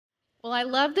Well, I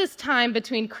love this time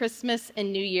between Christmas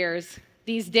and New Year's,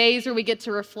 these days where we get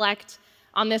to reflect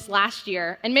on this last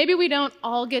year. And maybe we don't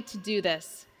all get to do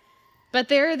this, but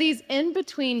there are these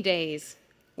in-between days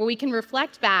where we can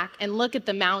reflect back and look at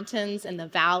the mountains and the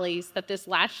valleys that this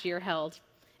last year held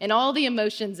and all the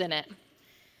emotions in it.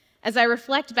 As I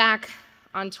reflect back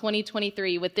on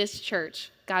 2023 with this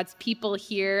church, God's people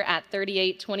here at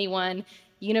 3821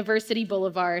 University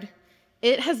Boulevard,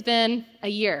 it has been a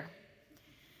year.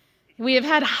 We have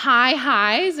had high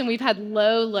highs and we've had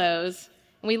low lows.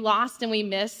 And we lost and we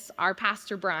miss our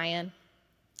Pastor Brian.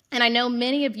 And I know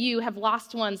many of you have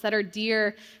lost ones that are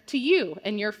dear to you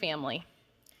and your family.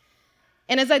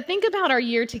 And as I think about our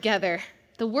year together,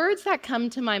 the words that come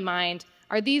to my mind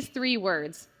are these three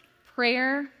words: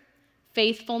 prayer,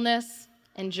 faithfulness,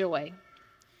 and joy.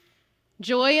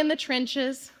 Joy in the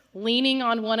trenches, leaning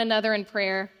on one another in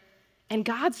prayer, and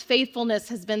God's faithfulness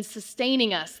has been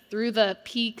sustaining us through the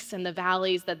peaks and the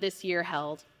valleys that this year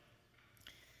held.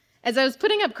 As I was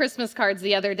putting up Christmas cards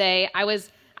the other day, I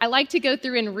like to go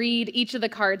through and read each of the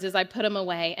cards as I put them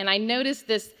away, and I noticed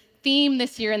this theme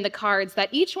this year in the cards that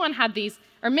each one had these,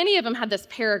 or many of them had this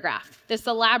paragraph, this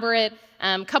elaborate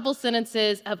couple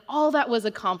sentences of all that was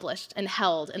accomplished and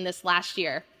held in this last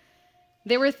year.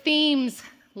 There were themes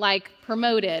like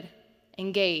promoted,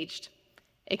 engaged,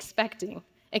 expecting,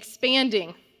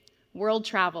 expanding, world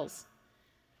travels.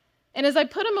 And as I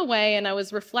put them away and I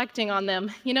was reflecting on them,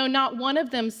 not one of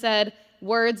them said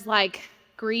words like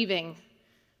grieving,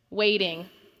 waiting,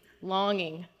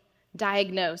 longing,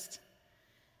 diagnosed.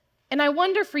 And I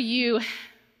wonder for you,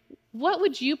 what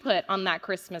would you put on that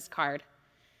Christmas card?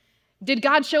 Did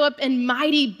God show up in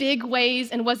mighty big ways,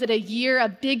 and was it a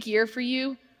big year for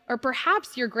you? Or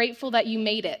perhaps you're grateful that you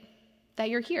made it, that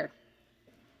you're here,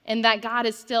 and that God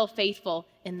is still faithful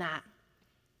in that.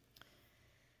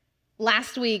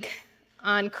 Last week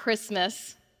on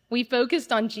Christmas, we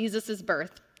focused on Jesus'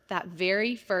 birth, that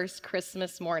very first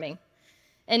Christmas morning.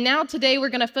 And now today we're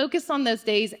going to focus on those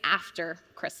days after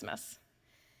Christmas.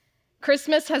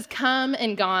 Christmas has come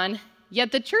and gone,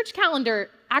 yet the church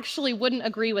calendar actually wouldn't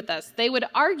agree with us. They would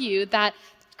argue that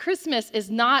Christmas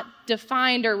is not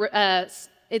defined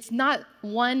it's not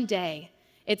one day.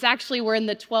 It's actually, we're in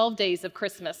the 12 days of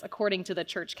Christmas, according to the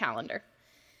church calendar.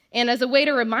 And as a way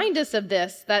to remind us of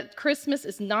this, that Christmas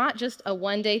is not just a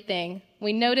one-day thing,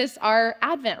 we notice our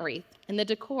Advent wreath, and the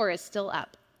decor is still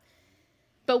up.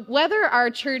 But whether our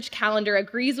church calendar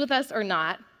agrees with us or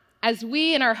not, as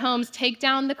we in our homes take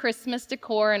down the Christmas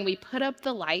decor and we put up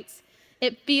the lights,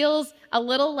 it feels a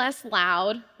little less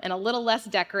loud and a little less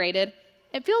decorated.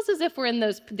 It feels as if we're in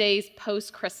those days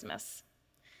post-Christmas.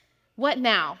 What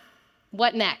now?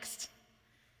 What next?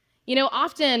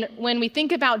 Often when we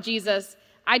think about Jesus,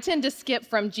 I tend to skip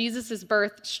from Jesus'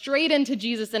 birth straight into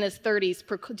Jesus in his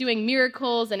 30s, doing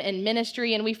miracles and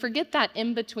ministry, and we forget that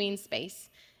in-between space.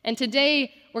 And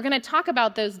today, we're going to talk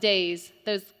about those days,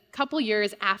 those couple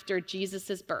years after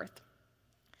Jesus' birth.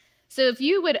 So if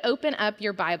you would open up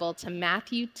your Bible to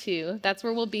Matthew 2, that's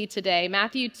where we'll be today,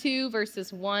 Matthew 2,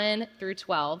 verses 1 through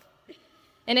 12.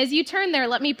 And as you turn there,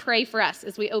 let me pray for us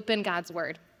as we open God's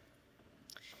word.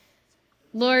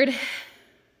 Lord,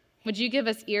 would you give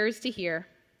us ears to hear,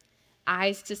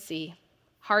 eyes to see,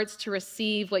 hearts to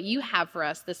receive what you have for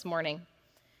us this morning.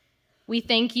 We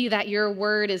thank you that your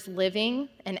word is living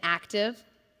and active.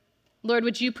 Lord,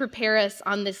 would you prepare us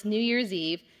on this New Year's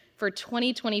Eve for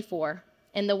 2024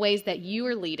 in the ways that you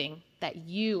are leading, that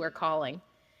you are calling.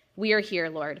 We are here,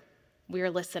 Lord. We are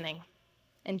listening.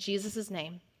 In Jesus'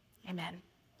 name, amen.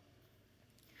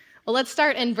 Well, let's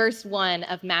start in verse 1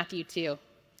 of Matthew 2.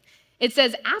 It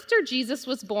says, after Jesus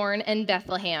was born in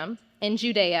Bethlehem in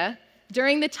Judea,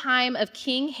 during the time of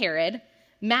King Herod,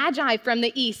 Magi from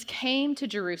the east came to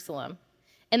Jerusalem,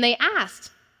 and they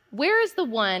asked, where is the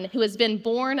one who has been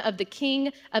born of the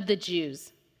King of the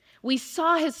Jews? We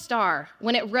saw his star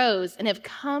when it rose and have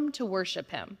come to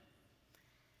worship him.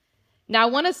 Now,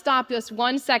 I want to stop just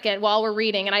 1 second while we're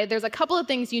reading, and there's a couple of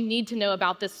things you need to know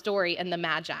about this story and the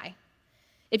Magi.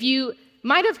 If you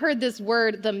might have heard this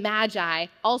word, the Magi,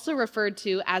 also referred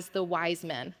to as the wise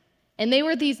men. And they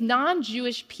were these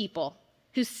non-Jewish people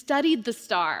who studied the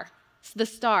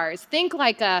stars. Think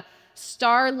like a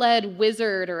star-led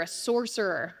wizard or a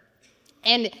sorcerer.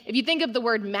 And if you think of the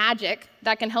word magic,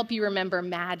 that can help you remember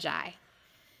Magi.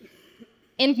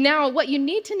 And now what you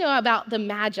need to know about the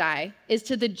Magi is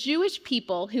to the Jewish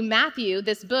people who Matthew,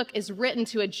 this book, is written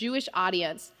to a Jewish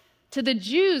audience. To the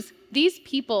Jews, these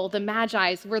people, the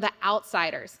Magi, were the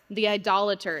outsiders, the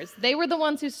idolaters. They were the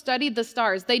ones who studied the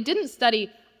stars. They didn't study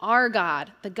our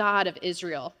God, the God of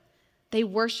Israel. They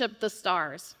worshiped the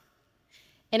stars.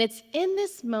 And it's in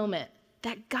this moment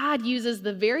that God uses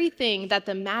the very thing that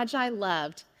the Magi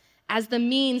loved as the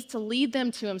means to lead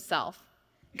them to himself.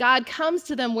 God comes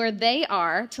to them where they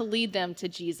are to lead them to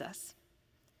Jesus.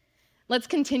 Let's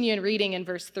continue in reading in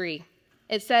verse 3.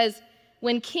 It says,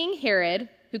 when King Herod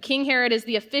is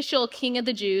the official king of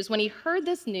the Jews, when he heard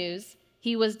this news,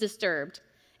 he was disturbed,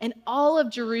 and all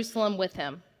of Jerusalem with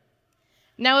him.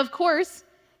 Now, of course,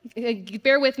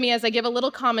 bear with me as I give a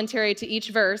little commentary to each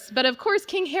verse, but of course,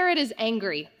 King Herod is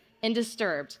angry and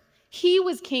disturbed. He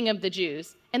was king of the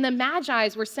Jews, and the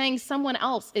Magi's were saying someone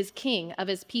else is king of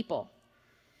his people.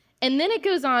 And then it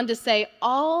goes on to say,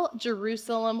 all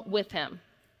Jerusalem with him.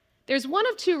 There's one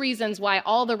of two reasons why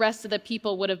all the rest of the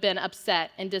people would have been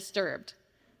upset and disturbed.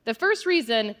 The first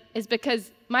reason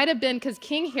might have been because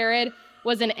King Herod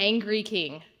was an angry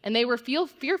king, and they were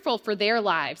fearful for their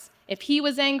lives. If he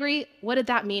was angry, what did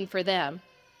that mean for them?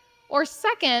 Or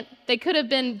second, they could have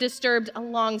been disturbed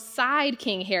alongside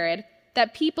King Herod,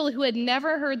 that people who had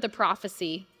never heard the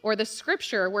prophecy or the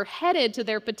scripture were headed to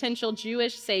their potential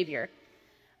Jewish savior.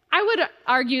 I would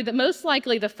argue that most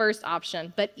likely the first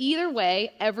option, but either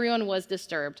way, everyone was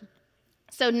disturbed.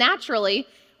 So naturally,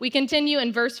 we continue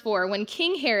in verse 4. When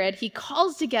King Herod, he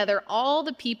calls together all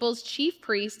the people's chief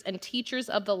priests and teachers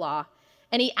of the law,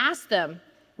 and he asks them,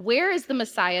 where is the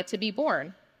Messiah to be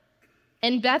born?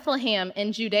 In Bethlehem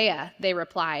in Judea, they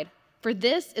replied, for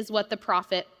this is what the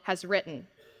prophet has written.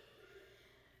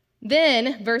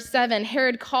 Then, verse 7,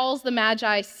 Herod calls the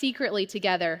Magi secretly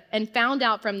together and found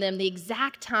out from them the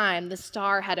exact time the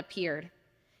star had appeared.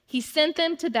 He sent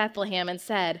them to Bethlehem and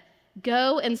said,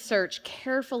 go and search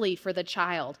carefully for the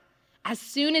child. As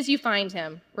soon as you find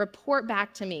him, report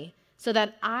back to me so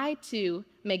that I too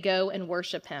may go and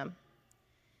worship him.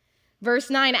 Verse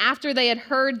 9, after they had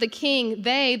heard the king,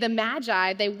 the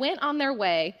Magi, they went on their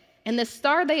way, and the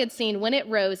star they had seen, when it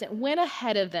rose, it went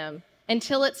ahead of them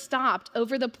until it stopped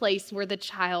over the place where the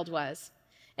child was.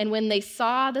 And when they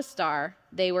saw the star,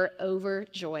 they were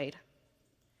overjoyed.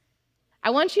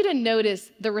 I want you to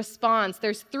notice the response.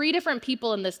 There's 3 different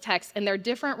people in this text, and their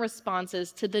different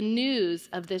responses to the news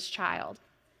of this child.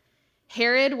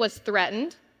 Herod was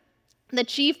threatened. The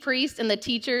chief priests and the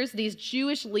teachers, these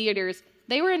Jewish leaders,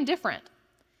 they were indifferent.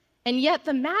 And yet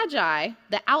the Magi,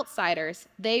 the outsiders,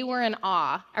 they were in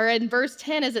awe. Or in verse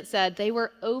 10, as it said, they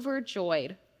were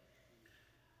overjoyed.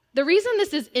 The reason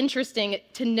this is interesting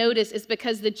to notice is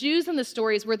because the Jews in the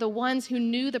stories were the ones who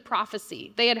knew the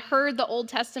prophecy. They had heard the Old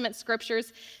Testament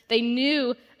scriptures. They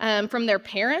knew from their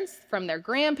parents, from their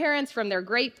grandparents, from their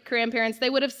great-grandparents, they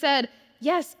would have said,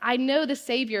 yes, I know the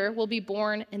Savior will be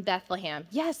born in Bethlehem.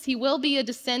 Yes, he will be a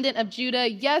descendant of Judah.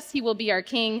 Yes, he will be our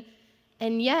king.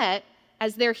 And yet,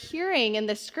 as they're hearing in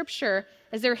the scripture,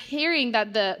 as they're hearing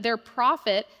that their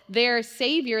prophet, their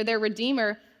Savior, their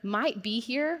Redeemer might be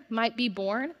here, might be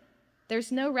born,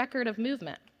 there's no record of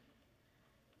movement.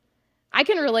 I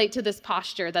can relate to this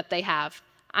posture that they have.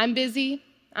 I'm busy,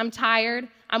 I'm tired,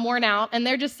 I'm worn out, and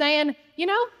they're just saying,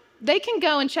 they can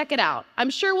go and check it out. I'm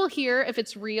sure we'll hear if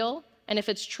it's real and if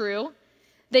it's true.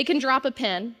 They can drop a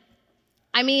pin.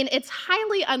 I mean, it's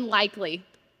highly unlikely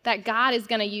that God is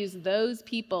going to use those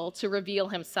people to reveal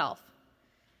himself.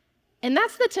 And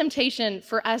that's the temptation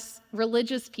for us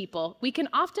religious people. We can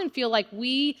often feel like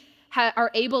we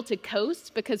are able to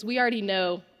coast because we already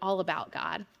know all about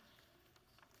God.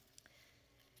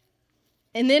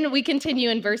 And then we continue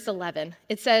in verse 11.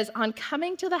 It says, on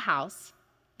coming to the house,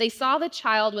 they saw the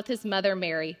child with his mother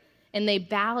Mary, and they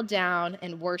bowed down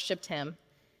and worshiped him.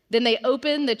 Then they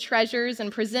opened the treasures and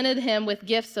presented him with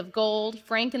gifts of gold,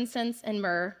 frankincense, and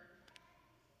myrrh.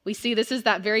 We see this is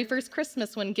that very first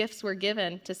Christmas when gifts were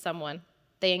given to someone.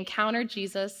 They encountered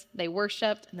Jesus, they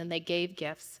worshiped, and then they gave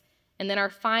gifts. And then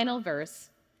our final verse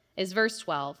is verse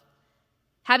 12.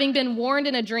 Having been warned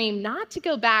in a dream not to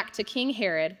go back to King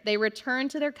Herod, they returned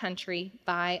to their country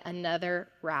by another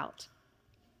route.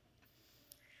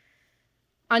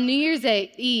 On New Year's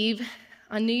Eve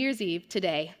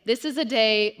today, this is a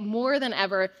day more than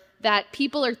ever that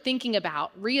people are thinking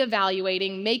about,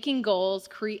 reevaluating, making goals,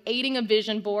 creating a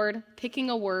vision board, picking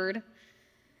a word.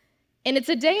 And it's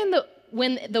a day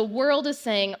when the world is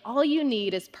saying all you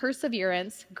need is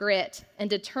perseverance, grit, and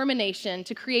determination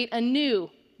to create a new,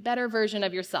 better version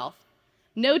of yourself.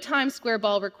 No Times Square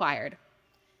ball required.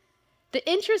 The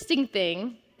interesting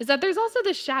thing is that there's also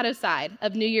the shadow side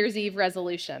of New Year's Eve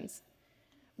resolutions.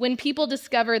 When people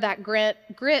discover that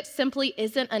grit simply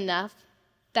isn't enough,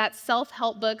 that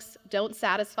self-help books don't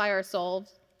satisfy our soul,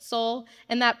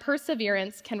 and that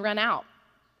perseverance can run out.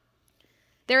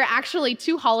 There are actually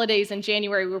 2 holidays in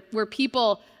January where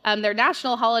people, they're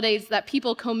national holidays that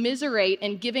people commiserate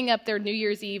in giving up their New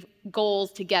Year's Eve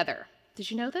goals together.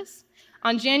 Did you know this?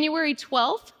 On January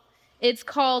 12th, it's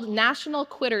called National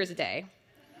Quitters Day.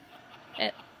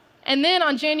 And then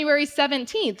on January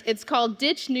 17th, it's called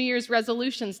Ditch New Year's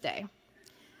Resolutions Day.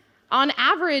 On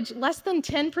average, less than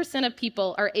 10% of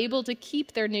people are able to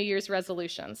keep their New Year's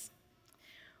resolutions.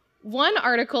 One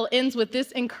article ends with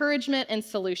this encouragement and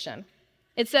solution.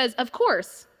 It says, of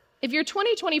course, if your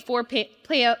 2024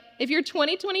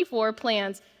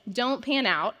 plans don't pan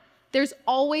out, there's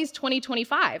always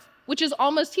 2025, which is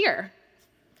almost here.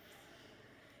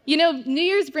 You know, New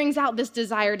Year's brings out this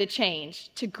desire to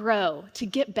change, to grow, to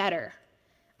get better.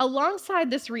 Alongside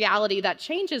this reality that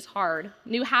change is hard,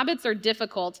 new habits are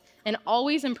difficult, and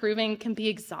always improving can be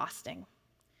exhausting.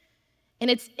 And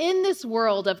it's in this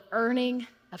world of earning,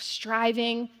 of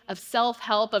striving, of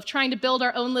self-help, of trying to build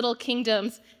our own little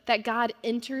kingdoms that God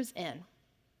enters in.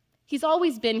 He's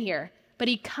always been here, but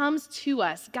he comes to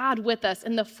us, God with us,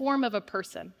 in the form of a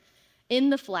person, in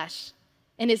the flesh,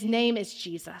 and his name is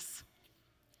Jesus.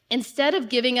 Instead of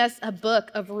giving us a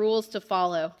book of rules to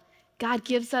follow, God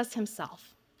gives us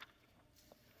himself.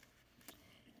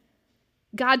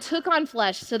 God took on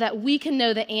flesh so that we can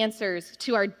know the answers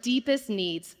to our deepest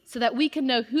needs, so that we can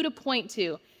know who to point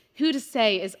to, who to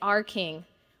say is our King,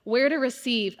 where to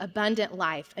receive abundant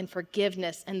life and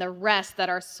forgiveness and the rest that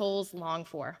our souls long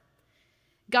for.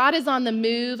 God is on the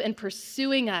move and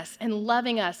pursuing us and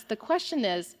loving us. The question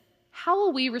is, how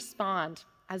will we respond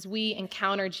as we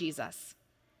encounter Jesus?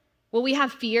 Will we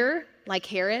have fear like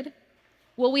Herod?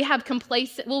 Will we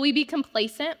be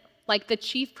complacent like the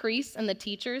chief priests and the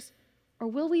teachers? Or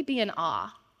will we be in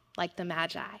awe like the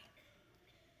Magi?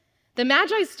 The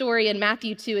Magi story in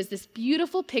Matthew 2 is this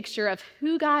beautiful picture of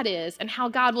who God is and how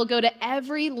God will go to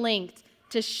every length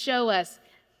to show us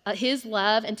his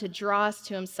love and to draw us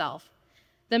to himself.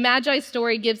 The Magi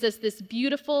story gives us this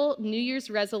beautiful New Year's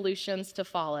resolutions to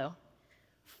follow.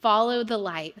 Follow the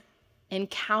light,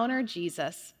 encounter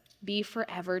Jesus, be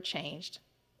forever changed.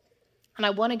 And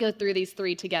I want to go through these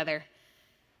 3 together.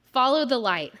 Follow the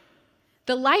light.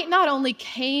 The light not only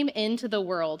came into the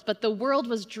world, but the world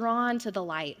was drawn to the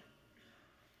light.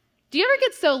 Do you ever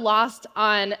get so lost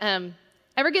on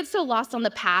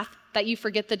the path that you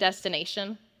forget the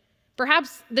destination?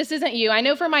 Perhaps this isn't you. I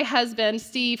know for my husband,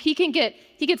 Steve, he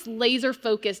gets laser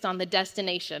focused on the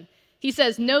destination. He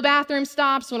says no bathroom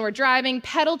stops when we're driving,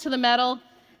 pedal to the metal,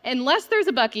 unless there's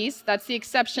a Buc-ee's, that's the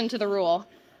exception to the rule.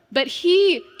 But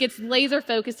he gets laser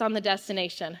focused on the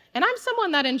destination. And I'm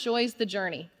someone that enjoys the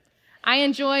journey. I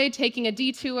enjoy taking a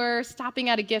detour, stopping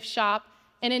at a gift shop,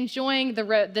 and enjoying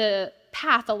the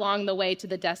path along the way to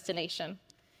the destination.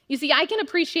 You see, I can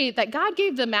appreciate that God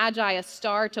gave the Magi a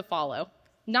star to follow,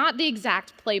 not the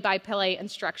exact play-by-play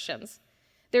instructions.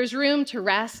 There's room to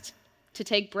rest, to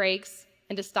take breaks,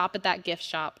 and to stop at that gift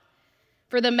shop.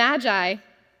 For the Magi,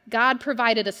 God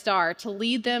provided a star to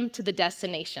lead them to the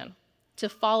destination, to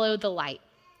follow the light.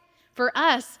 For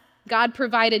us, God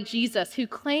provided Jesus, who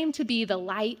claimed to be the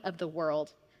light of the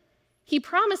world. He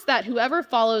promised that whoever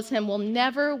follows him will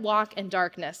never walk in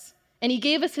darkness, and he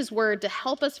gave us his word to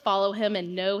help us follow him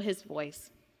and know his voice.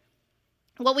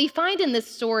 What we find in this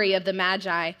story of the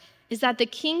Magi is that the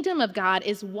kingdom of God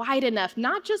is wide enough,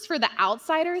 not just for the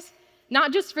outsiders,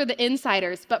 not just for the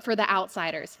insiders, but for the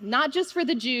outsiders, not just for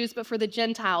the Jews, but for the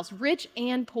Gentiles, rich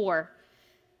and poor.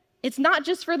 It's not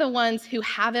just for the ones who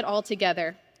have it all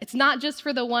together. It's not just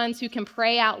for the ones who can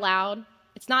pray out loud.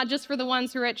 It's not just for the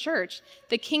ones who are at church.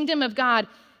 The kingdom of God,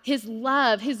 his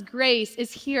love, his grace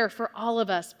is here for all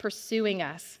of us, pursuing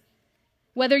us.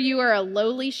 Whether you are a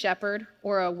lowly shepherd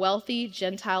or a wealthy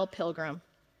Gentile pilgrim,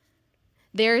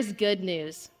 there is good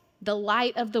news. The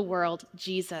light of the world,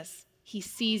 Jesus, he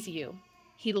sees you.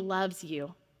 He loves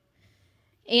you.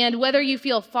 And whether you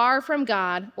feel far from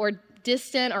God or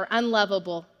distant or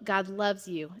unlovable, God loves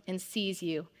you and sees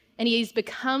you. And he's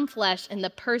become flesh in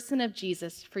the person of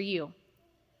Jesus for you.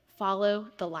 Follow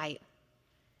the light.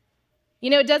 You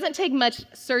know, it doesn't take much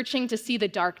searching to see the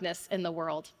darkness in the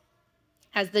world.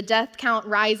 As the death count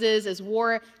rises, as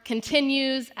war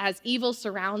continues, as evil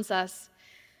surrounds us,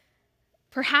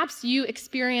 perhaps you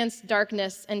experienced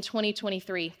darkness in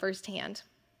 2023 firsthand.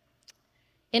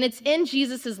 And it's in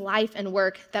Jesus' life and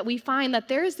work that we find that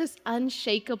there is this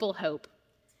unshakable hope.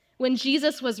 When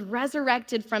Jesus was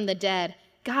resurrected from the dead,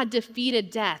 God defeated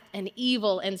death and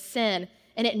evil and sin,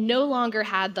 and it no longer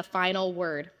had the final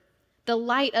word. The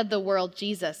light of the world,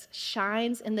 Jesus,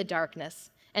 shines in the darkness,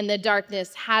 and the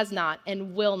darkness has not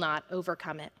and will not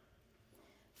overcome it.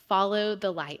 Follow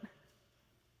the light.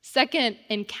 Second,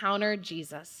 encounter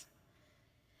Jesus.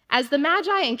 As the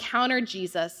Magi encountered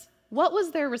Jesus, what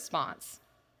was their response?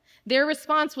 Their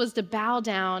response was to bow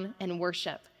down and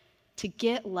worship, to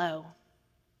get low.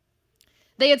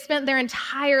 They had spent their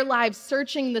entire lives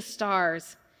searching the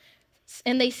stars,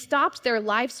 and they stopped their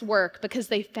life's work because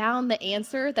they found the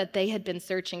answer that they had been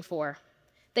searching for.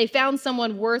 They found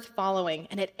someone worth following,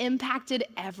 and it impacted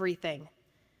everything.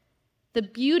 The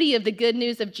beauty of the good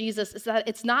news of Jesus is that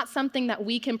it's not something that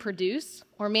we can produce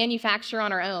or manufacture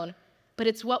on our own, but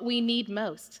it's what we need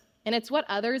most, and it's what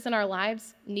others in our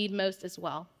lives need most as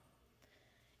well.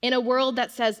 In a world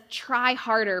that says, try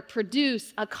harder,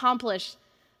 produce, accomplish,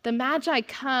 the Magi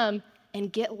come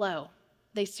and get low.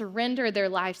 They surrender their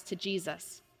lives to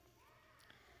Jesus.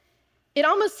 It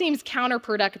almost seems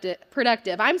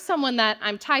counterproductive. I'm someone that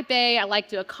I'm type A, I like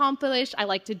to accomplish, I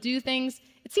like to do things.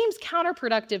 It seems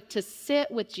counterproductive to sit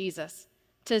with Jesus,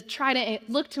 to try to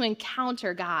look to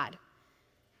encounter God.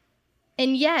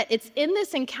 And yet, it's in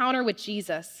this encounter with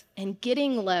Jesus and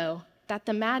getting low that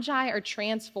the Magi are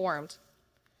transformed.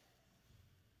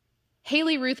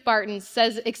 Haley Ruth Barton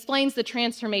explains the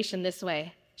transformation this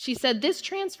way. She said, this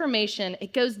transformation,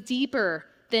 it goes deeper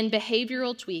than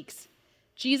behavioral tweaks.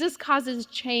 Jesus causes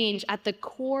change at the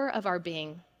core of our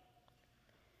being.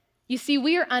 You see,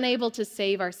 we are unable to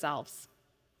save ourselves,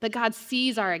 but God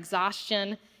sees our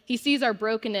exhaustion, he sees our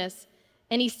brokenness,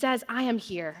 and he says, I am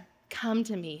here. Come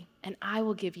to me, and I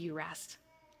will give you rest.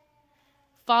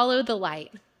 Follow the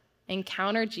light,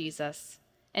 encounter Jesus,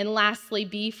 and lastly,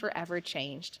 be forever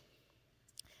changed.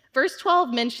 Verse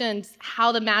 12 mentions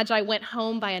how the Magi went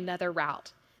home by another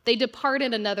route. They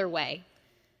departed another way.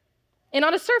 And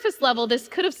on a surface level, this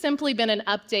could have simply been an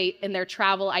update in their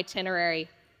travel itinerary.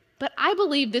 But I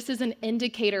believe this is an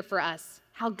indicator for us,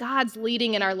 how God's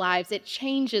leading in our lives. It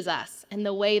changes us in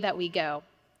the way that we go.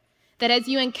 That as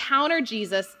you encounter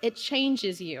Jesus, it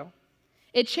changes you.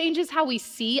 It changes how we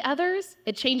see others.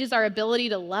 It changes our ability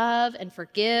to love and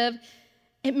forgive.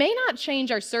 It may not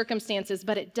change our circumstances,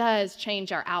 but it does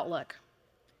change our outlook.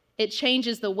 It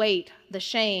changes the weight, the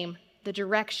shame, the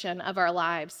direction of our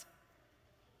lives.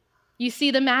 You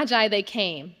see, the Magi, they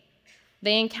came,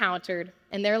 they encountered,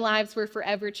 and their lives were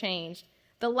forever changed.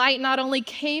 The light not only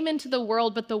came into the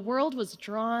world, but the world was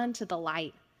drawn to the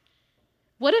light.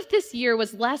 What if this year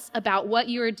was less about what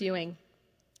you are doing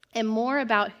and more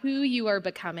about who you are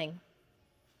becoming?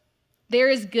 There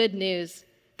is good news.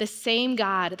 The same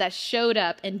God that showed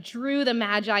up and drew the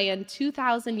Magi in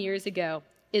 2,000 years ago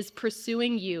is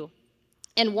pursuing you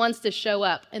and wants to show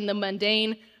up in the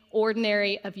mundane,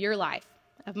 ordinary of your life,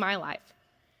 of my life.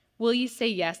 Will you say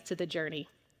yes to the journey?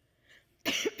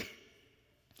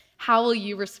 How will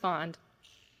you respond?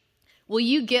 Will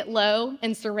you get low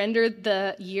and surrender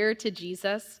the year to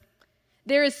Jesus?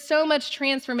 There is so much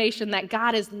transformation that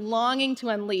God is longing to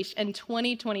unleash in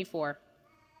 2024.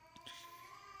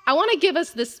 I want to give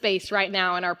us this space right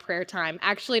now in our prayer time.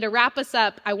 Actually, to wrap us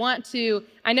up, I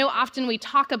know often we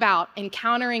talk about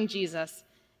encountering Jesus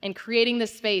and creating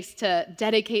this space to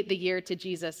dedicate the year to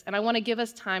Jesus, and I want to give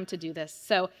us time to do this.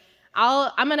 So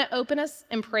I'm going to open us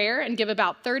in prayer and give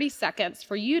about 30 seconds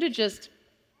for you to just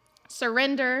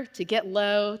surrender, to get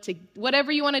low, to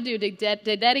whatever you want to do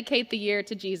to dedicate the year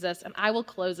to Jesus, and I will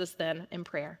close us then in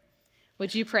prayer.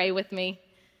 Would you pray with me?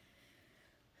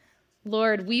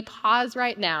 Lord, we pause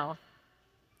right now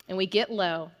and we get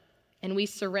low and we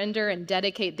surrender and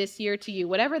dedicate this year to you,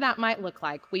 whatever that might look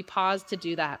like. We pause to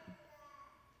do that.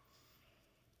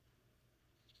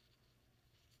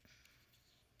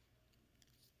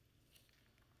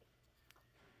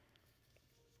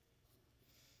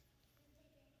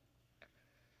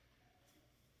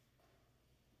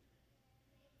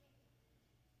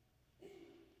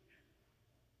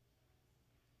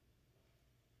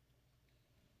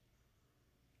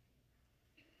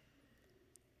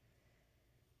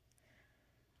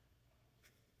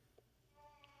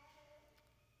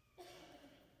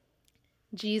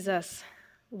 Jesus,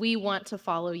 we want to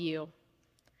follow you.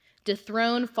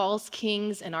 Dethrone false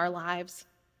kings in our lives.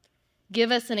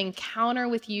 Give us an encounter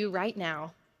with you right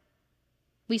now.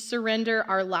 We surrender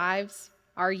our lives,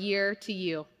 our year to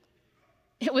you.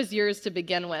 It was yours to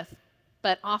begin with,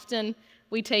 but often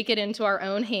we take it into our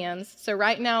own hands. So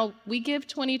right now, we give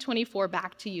 2024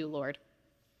 back to you, Lord.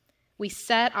 We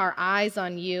set our eyes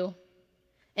on you.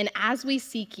 And as we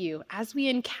seek you, as we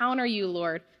encounter you,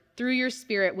 Lord, through your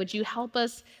Spirit, would you help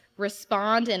us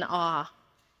respond in awe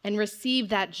and receive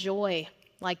that joy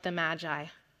like the Magi?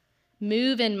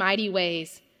 Move in mighty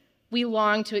ways. We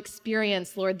long to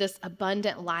experience, Lord, this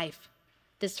abundant life,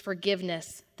 this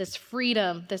forgiveness, this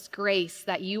freedom, this grace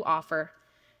that you offer.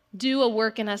 Do a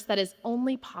work in us that is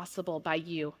only possible by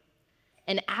you.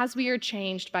 And as we are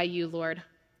changed by you, Lord,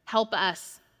 Help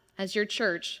us, as your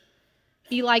church,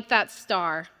 be like that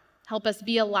star. Help us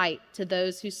be a light to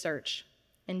those who search.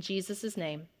 In Jesus'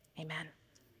 name, amen.